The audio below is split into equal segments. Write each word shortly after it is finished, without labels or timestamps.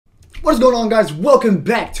What's going on, guys? Welcome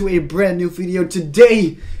back to a brand new video.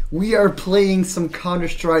 Today we are playing some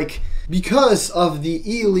Counter-Strike. Because of the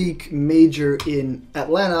E-League major in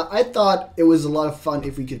Atlanta, I thought it was a lot of fun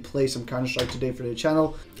if we could play some Counter-Strike today for the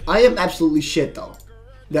channel. I am absolutely shit though.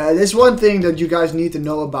 There's one thing that you guys need to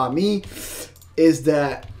know about me is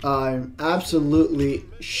that I'm absolutely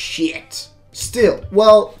shit. Still,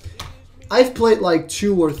 well, I've played like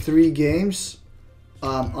 2 or 3 games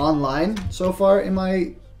online so far in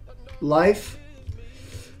my life.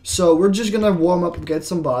 So we're just gonna warm up and get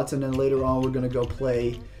some bots, and then later on we're gonna go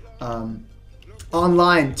play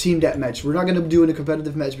online team deathmatch. We're not gonna do a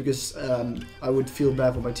competitive match because I would feel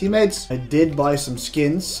bad for my teammates. I did buy some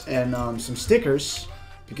skins and some stickers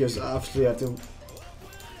because obviously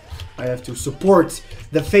I have to support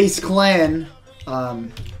the FaZe clan.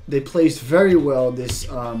 They placed very well this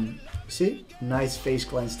see, nice FaZe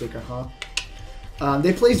clan sticker, huh?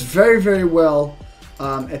 They placed very well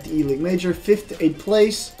at the E-League Major, 5th to 8th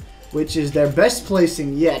place, which is their best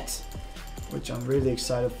placing yet, which I'm really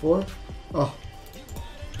excited for. Oh.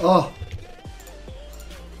 Oh.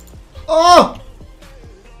 Oh!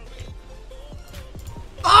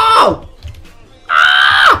 Oh!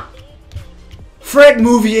 Ah! Frick,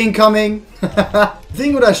 movie incoming! The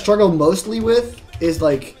thing that I struggle mostly with is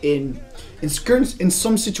like in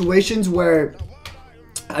some situations where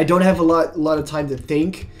I don't have a lot of time to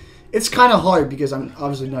think. It's kind of hard because I'm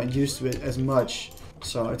obviously not used to it as much.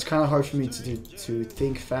 So it's kind of hard for me to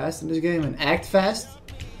think fast in this game and act fast.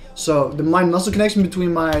 So the mind-muscle connection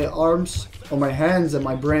between my arms or my hands and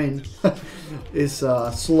my brain is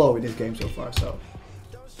slow in this game so far. So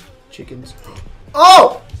chickens.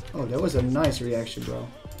 Oh! Oh, that was a nice reaction, bro.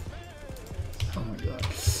 Oh my god.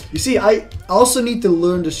 You see, I also need to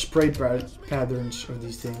learn the spray patterns of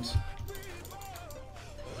these things.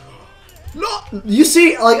 No! You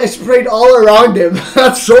see, like, I sprayed all around him.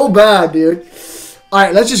 That's so bad, dude.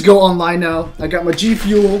 Alright, let's just go online now. I got my G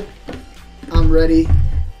Fuel. I'm ready.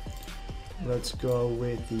 Let's go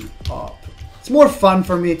with the AWP. It's more fun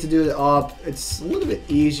for me to do the AWP. It's a little bit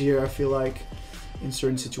easier, I feel like, in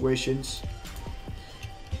certain situations.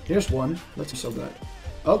 Here's one. Let's be so bad.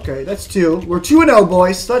 Okay, that's 2. We're 2-0,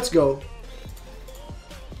 boys. Let's go.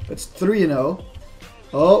 That's 3-0.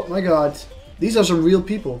 Oh my god. These are some real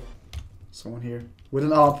people. Someone here with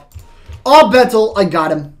an AWP. AWP battle. I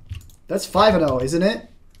got him. That's 5-0, isn't it?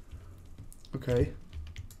 Okay.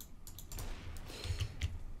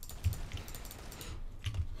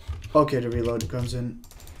 Okay, the reload comes in.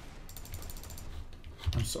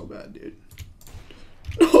 I'm so bad, dude.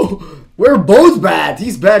 No, we're both bad.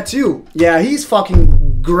 He's bad too. Yeah, he's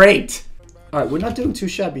fucking great. All right, we're not doing too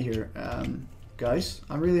shabby here, guys.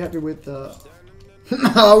 I'm really happy with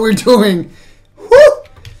how we're doing. Woo!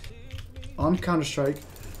 On Counter-Strike.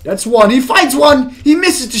 That's 1. He fights 1. He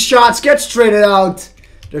misses the shots. Gets traded out.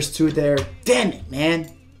 There's 2 there. Damn it,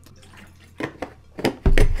 man.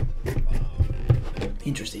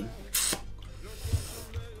 Interesting.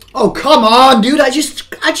 Oh, come on, dude. I just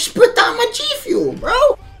put down my G Fuel,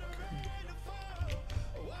 bro.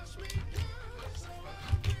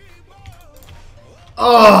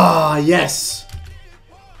 Ah, yes.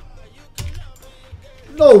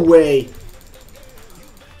 No way.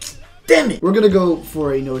 Damn it! We're gonna go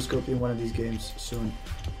for a no-scope in one of these games soon.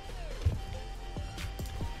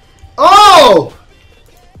 Oh!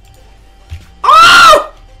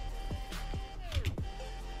 Oh!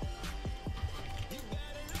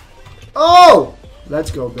 Oh!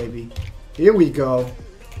 Let's go, baby. Here we go.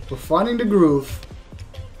 We're finding the groove.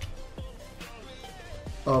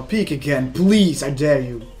 Oh, peek again. Please, I dare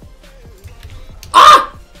you.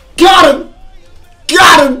 Ah! Got him!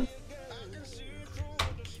 Got him!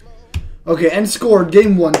 Okay, and scored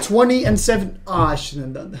game 1, 20-7. Ah, I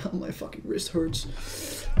shouldn't have done that. My fucking wrist hurts.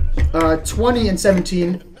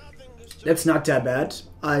 20-17. That's not that bad.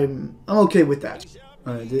 I'm okay with that.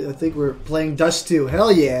 I think we're playing Dust 2.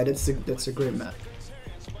 Hell yeah, that's a great map.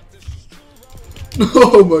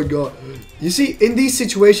 Oh my god. You see, in these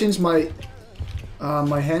situations, my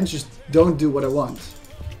hands just don't do what I want.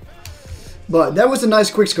 But that was a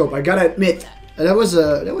nice quick scope. I gotta admit, that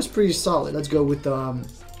was pretty solid. Let's go with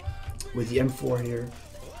the M4 here.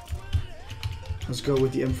 Let's go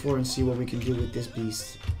with the M4 and see what we can do with this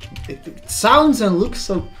beast. It sounds and looks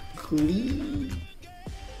so clean.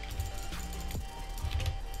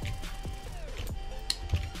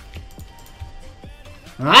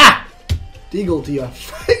 Ah! Deagle to your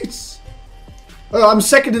face! Oh, I'm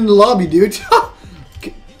second in the lobby, dude.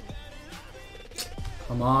 Okay.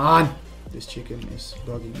 Come on. This chicken is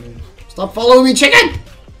bugging me. Stop following me, chicken!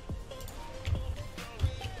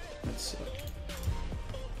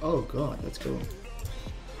 Oh god, let's go.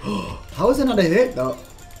 How is it not a hit though?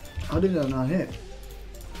 How did it not hit?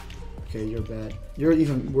 Okay, you're bad. You're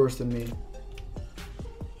even worse than me.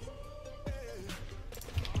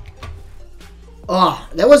 Ah,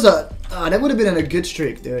 that was a that would have been a good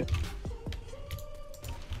streak, dude.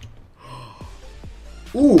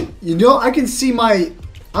 Ooh, you know, I can see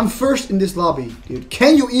I'm first in this lobby, dude.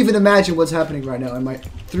 Can you even imagine what's happening right now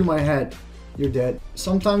through my head? You're dead.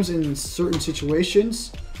 Sometimes in certain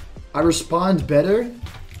situations, I respond better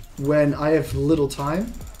when I have little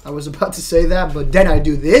time. I was about to say that, but then I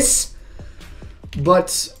do this.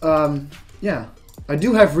 But, yeah. I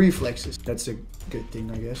do have reflexes. That's a good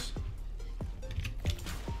thing, I guess.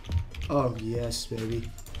 Oh, yes, baby.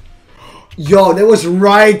 Yo, that was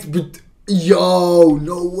right. But, yo,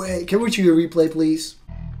 no way. Can we do a replay, please?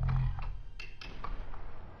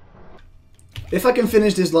 If I can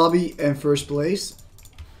finish this lobby in first place,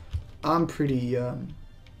 I'm pretty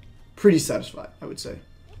satisfied, I would say.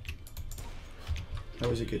 That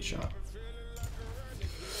was a good shot.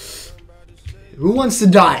 Who wants to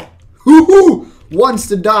die? Who wants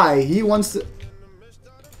to die? He wants to...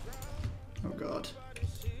 Oh, God.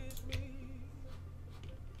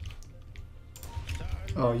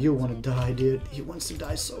 Oh, you want to die, dude. He wants to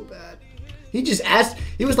die so bad. He just asked...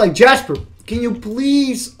 He was like, JzpR, can you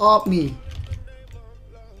please op me?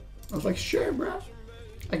 I was like, sure, bro.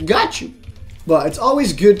 I got you. But it's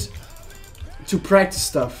always good to practice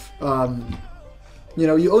stuff. You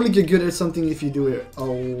know, you only get good at something if you do it a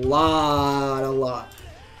lot.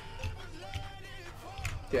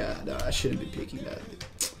 Yeah, no, I shouldn't be picking that.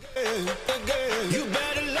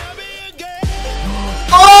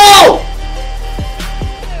 Oh!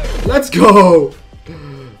 Let's go!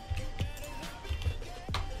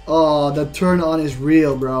 Oh, the turn on is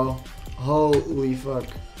real, bro. Holy fuck.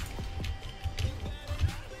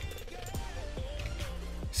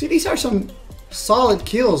 See, these are some solid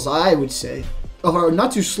kills, I would say. Or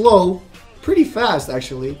not too slow, pretty fast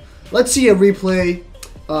actually. Let's see a replay.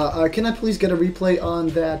 Can I please get a replay on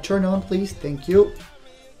that turn on, please? Thank you.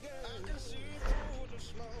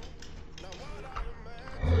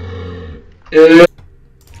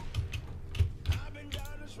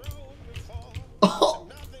 Oh.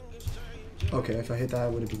 Okay, if I hit that,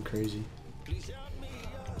 it would have been crazy.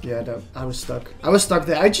 Yeah, no, I was stuck. I was stuck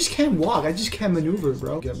there. I just can't walk. I just can't maneuver,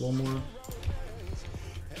 bro. Get one more.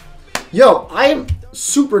 Yo, I am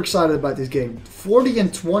super excited about this game. 40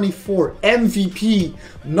 and 24, MVP,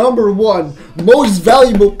 #1, most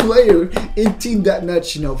valuable player in Team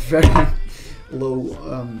Deathmatch. You know, very low,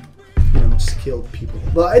 you know, skilled people.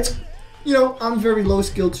 But it's, you know, I'm very low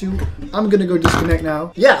skilled too. I'm gonna go disconnect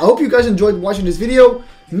now. Yeah, I hope you guys enjoyed watching this video.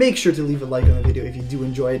 Make sure to leave a like on the video if you do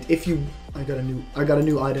enjoy it. If you, I got a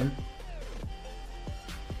new item.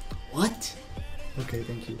 What? Okay,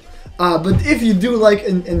 thank you. But if you do like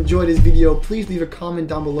and enjoy this video, please leave a comment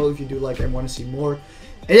down below if you do like and want to see more.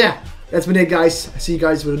 And yeah, that's been it, guys. I see you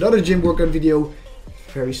guys with another gym workout video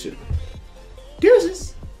very soon.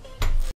 Deuces!